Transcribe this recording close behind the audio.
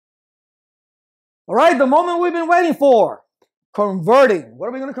All right, the moment we've been waiting for. Converting. What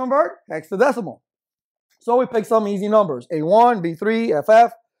are we going to convert? Hexadecimal. So we pick some easy numbers. A1, B3,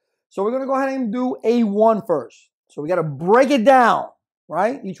 FF. So we're going to go ahead and do A1 first. So we got to break it down,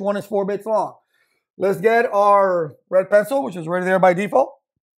 right? Each one is 4 bits long. Let's get our red pencil, which is right there by default.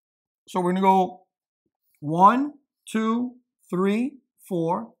 So we're going to go 1, 2, 3,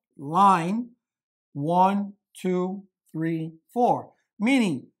 4, line 1, 2, 3, 4.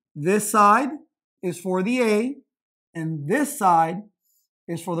 Meaning this side is for the A and this side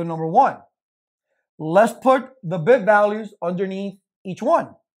is for the number 1. Let's put the bit values underneath each one.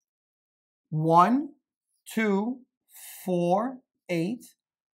 1, 2, 4, 8.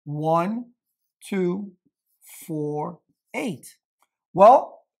 1, 2, 4, 8.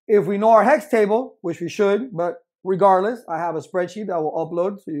 Well, if we know our hex table, which we should, but regardless, I have a spreadsheet that will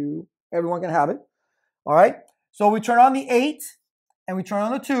upload so everyone can have it. All right. So we turn on the 8 and we turn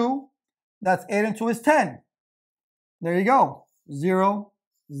on the 2. That's 8 and 2 is 10. There you go. 0,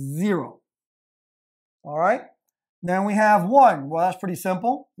 0. All right. Then we have 1. Well, that's pretty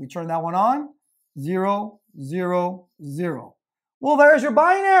simple. We turn that one on. 0, 0, 0. Well, there's your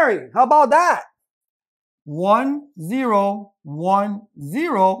binary. How about that? 1, 0, 1,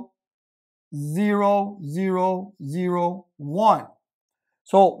 0, 0, 0, 0, 1.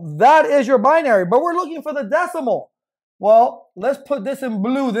 So that is your binary, but we're looking for the decimal. Well, let's put this in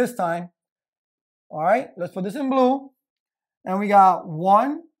blue this time. All right, let's put this in blue. And we got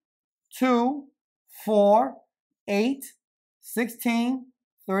 1, 2, 4, 8, 16,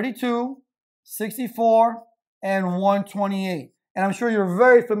 32, 64, and 128. And I'm sure you're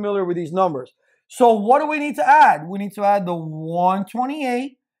very familiar with these numbers. So what do we need to add? We need to add the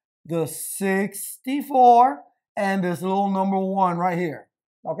 128, the 64, and this little number 1 right here.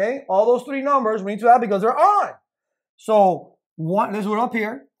 Okay, all those 3 numbers we need to add because they're on. So let's do it up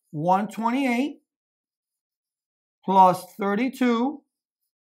here. 128 plus 32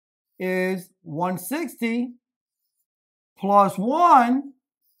 is 160 plus 1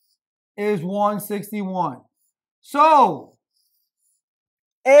 is 161. So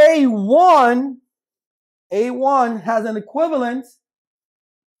A1 has an equivalent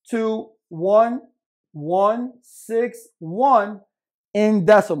to 1161 in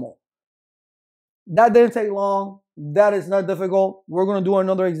decimal. That didn't take long. That is not difficult. We're going to do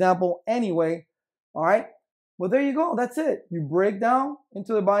another example anyway. All right. Well, there you go. That's it. You break down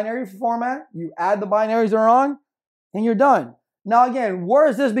into the binary format. You add the binaries that are on, and you're done. Now, again, where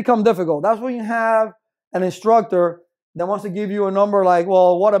does this become difficult? That's when you have an instructor that wants to give you a number like,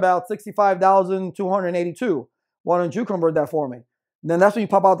 well, what about 65,282? Why don't you convert that for me? Then that's when you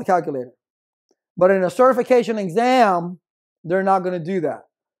pop out the calculator. But in a certification exam, they're not going to do that.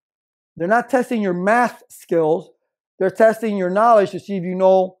 They're not testing your math skills. They're testing your knowledge to see if you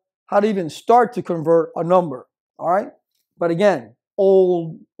know how to even start to convert a number. All right. But again,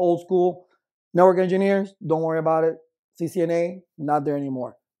 old school network engineers, don't worry about it. CCNA, not there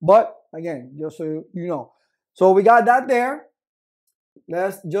anymore. But again, just so you know. So we got that there.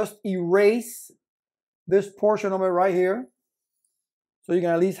 Let's just erase this portion of it right here. So you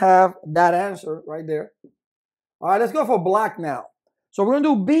can at least have that answer right there. All right, let's go for black now. So we're going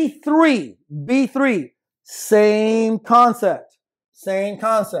to do B3. B3, same concept. Same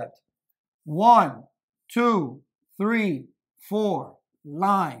concept. 1, 2, 3, 4,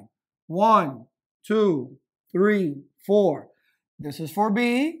 line. 1, 2, 3, 4. This is for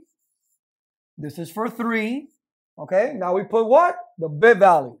B. This is for 3. Okay, now we put what? The bit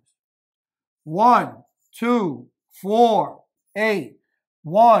values. 1, 2, 4, 8.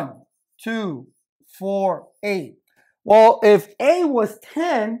 1, 2, 4, 8. Well, if A was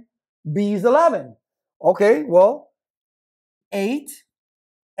 10, B is 11. Okay, well, 8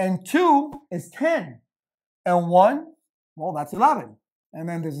 and 2 is 10. And 1, well, that's 11. And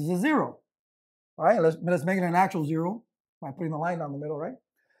then this is a 0. All right, let's make it an actual 0 by putting the line down the middle, right?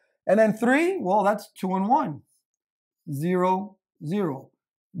 And then 3, well, that's 2 and 1. 0, 0.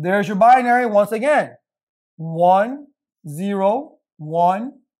 There's your binary once again. 1, 0,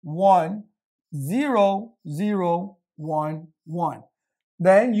 1, 1, 0, 0, 1, 1.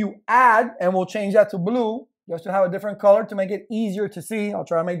 Then you add, and we'll change that to blue just to have a different color to make it easier to see. I'll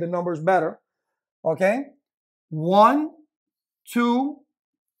try to make the numbers better. Okay? 1, 2,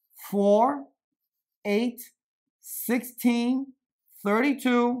 4, 8, 16,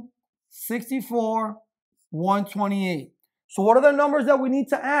 32, 64, 128. So what are the numbers that we need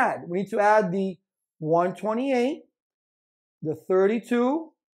to add? We need to add the 128, the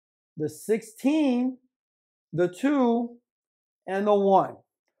 32, the 16, the 2, and the 1.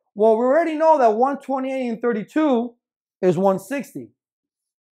 Well, we already know that 128 and 32 is 160.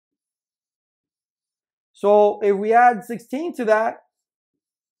 So if we add 16 to that,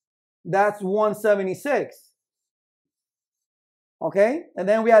 that's 176. Okay? And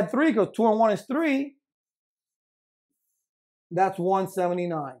then we add 3 because 2 and 1 is 3. That's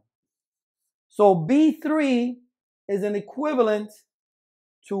 179. So B3 is an equivalent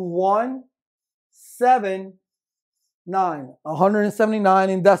to 179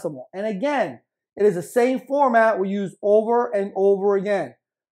 in decimal. And again, it is the same format we use over and over again.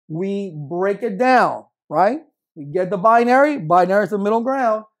 We break it down, right? We get the binary. Binary is the middle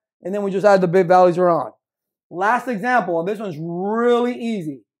ground. And then we just add the bit values around. Last example, and this one's really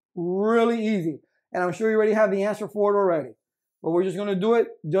easy. Really easy. And I'm sure you already have the answer for it already. But we're just going to do it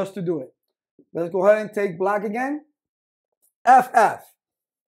just to do it. Let's go ahead and take black again. FF.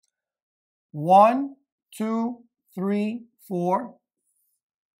 1, 2, 3, 4.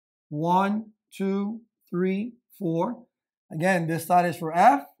 1, 2, 3, 4. Again, this side is for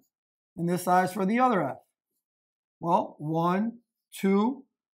F, and this side is for the other F. Well, 1, 2,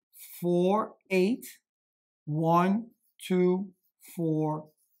 4, 8. 1, 2, 4,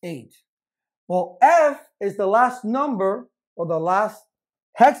 8. Well, F is the last number or the last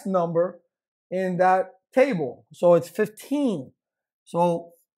hex number in that table. So it's 15.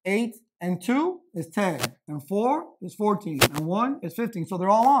 So 8 and 2 is 10. And 4 is 14. And 1 is 15. So they're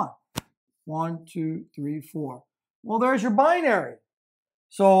all on. 1, 2, 3, 4. Well, there's your binary.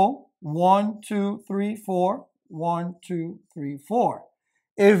 So 1, 2, 3, 4. 1, 2, 3, 4.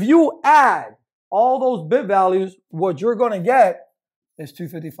 If you add all those bit values, what you're going to get is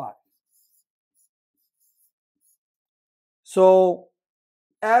 255. So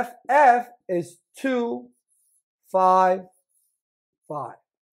FF is 255.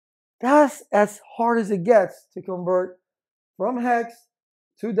 That's as hard as it gets to convert from hex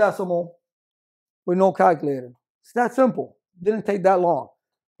to decimal with no calculator. It's that simple. Didn't take that long.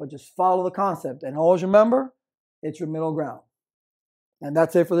 But just follow the concept. And always remember, it's your middle ground. And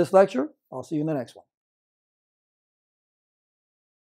that's it for this lecture. I'll see you in the next one.